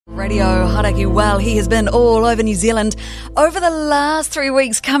Radio Haraki. Well, he has been all over New Zealand over the last 3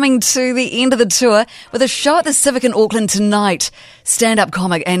 weeks, coming to the end of the tour with a show at the Civic in Auckland tonight. Stand-up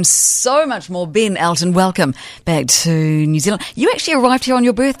comic and so much more. Ben Elton, welcome back to New Zealand. You actually arrived here on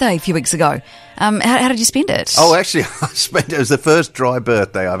your birthday a few weeks ago. How did you spend it? Oh, actually, it was the first dry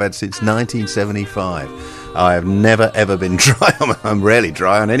birthday I've had since 1975. I have never, ever been dry. I'm rarely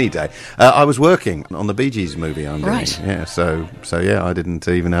dry on any day. I was working on the Bee Gees movie I'm doing. Right. Yeah, so yeah, I didn't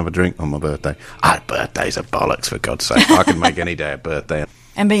even have a drink on my birthday. Birthdays are bollocks, for God's sake. I can make any day a birthday.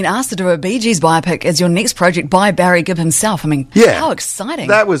 And being asked to do a Bee Gees biopic as your next project by Barry Gibb himself. I mean, how exciting.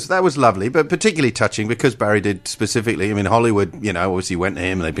 That was lovely, but particularly touching because Barry did specifically. I mean, Hollywood, obviously went to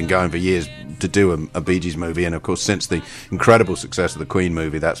him, and they've been going for years to do a Bee Gees movie. And, of course, since the incredible success of the Queen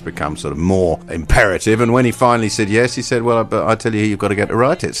movie, that's become sort of more imperative. And when he finally said yes, he said, well, but I tell you, you've got to get to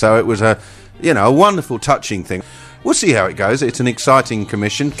write it. So it was a wonderful, touching thing. We'll see how it goes. It's an exciting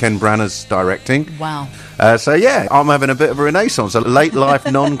commission. Ken Branagh's directing. Wow. I'm having a bit of a renaissance, a late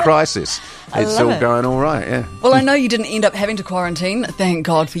life non-crisis. It's all going all right, yeah. Well, I know you didn't end up having to quarantine, thank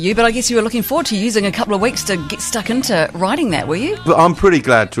God for you, but I guess you were looking forward to using a couple of weeks to get stuck into writing that, were you? But I'm pretty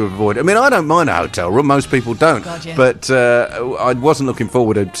glad to avoid it. I mean, I don't mind a hotel room. Most people don't. God, yeah. But I wasn't looking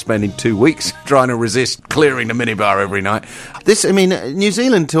forward to spending 2 weeks trying to resist clearing the minibar every night. New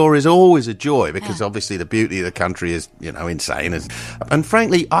Zealand tour is always a joy because obviously the beauty of the country is, insane. And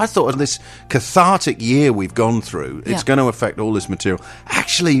frankly, I thought of this cathartic year we've gone through, it's going to affect all this material,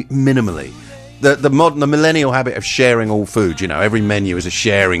 actually minimally. The millennial habit of sharing all food, every menu is a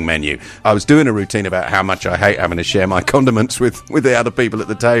sharing menu. I was doing a routine about how much I hate having to share my condiments with the other people at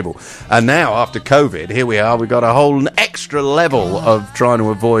the table. And now, after COVID, here we are, we've got a whole extra level of trying to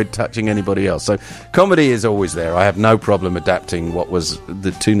avoid touching anybody else. So comedy is always there. I have no problem adapting what was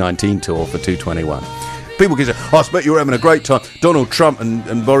the 219 tour for 221. People can say, I bet you were having a great time. Donald Trump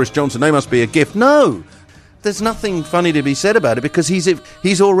and Boris Johnson, they must be a gift. No! There's nothing funny to be said about it because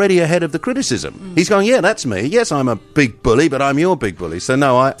he's already ahead of the criticism. He's going, yeah, that's me. Yes, I'm a big bully, but I'm your big bully. So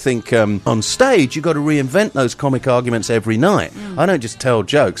no, I think on stage you've got to reinvent those comic arguments every night. I don't just tell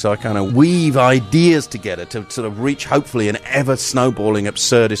jokes. I kind of weave ideas together to sort of reach, hopefully, an ever-snowballing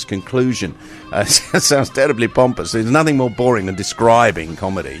absurdist conclusion. It sounds terribly pompous. There's nothing more boring than describing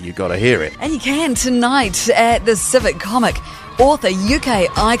comedy. You've got to hear it. And you can tonight at the Civic Comic. Author, UK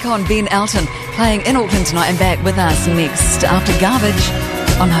icon Ben Elton playing in Auckland tonight and back with us next after Garbage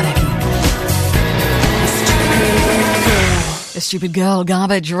on Haraki. The Stupid Girl,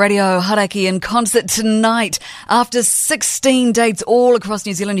 Garbage, Radio Haraki in concert tonight. After 16 dates all across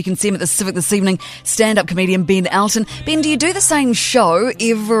New Zealand, you can see him at the Civic this evening. Stand-up comedian Ben Elton. Ben, do you do the same show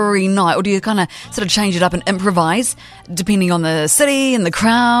every night, or do you kind of sort of change it up and improvise depending on the city and the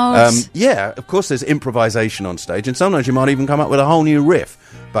crowd? Yeah, of course there's improvisation on stage, and sometimes you might even come up with a whole new riff.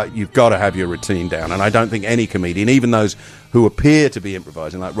 But you've got to have your routine down. And I don't think any comedian, even those who appear to be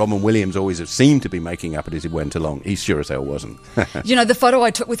improvising, like Robin Williams always have seemed to be making up it as he went along. He sure as hell wasn't. The photo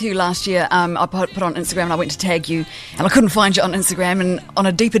I took with you last year, I put on Instagram and I went to tag you, and I couldn't find you on Instagram, and on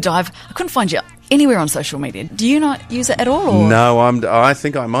a deeper dive, I couldn't find you anywhere on social media. Do you not use it at all? Or? No, I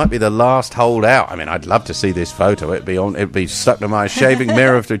think I might be the last holdout. I mean, I'd love to see this photo. It'd be stuck to my shaving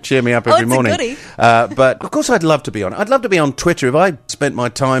mirror to cheer me up every morning. Goodie. But of course, I'd love to be on. I'd love to be on Twitter. If I spent my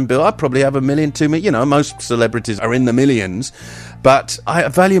time, Bill, I'd probably have 1 million, 2 million. Most celebrities are in the millions. But I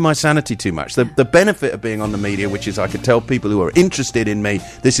value my sanity too much. The benefit of being on the media, which is I could tell people who are interested in me,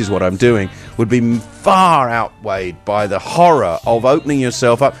 this is what I'm doing, would be far outweighed by the horror of opening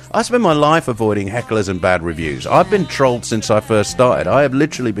yourself up. I spend my life avoiding hecklers and bad reviews. I've been trolled since I first started. I have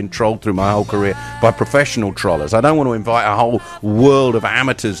literally been trolled through my whole career by professional trollers. I don't want to invite a whole world of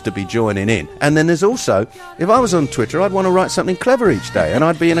amateurs to be joining in. And then there's also, if I was on Twitter, I'd want to write something clever each day, and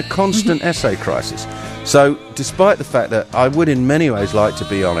I'd be in a constant essay crisis. So, despite the fact that I would in many ways like to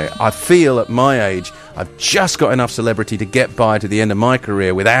be on it, I feel at my age I've just got enough celebrity to get by to the end of my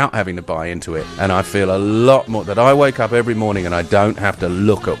career without having to buy into it. And I feel a lot more that I wake up every morning and I don't have to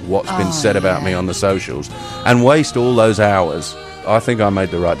look at what's been said about me on the socials and waste all those hours. I think I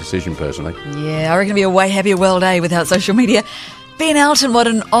made the right decision personally. Yeah, I reckon it'd be a way happier world, without social media. Ben Elton, what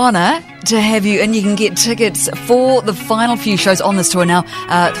an honour to have you, and you can get tickets for the final few shows on this tour now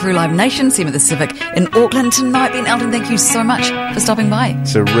through Live Nation. See him at the Civic in Auckland tonight. Ben Elton, thank you so much for stopping by.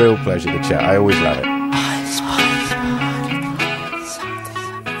 It's a real pleasure to chat. I always love it.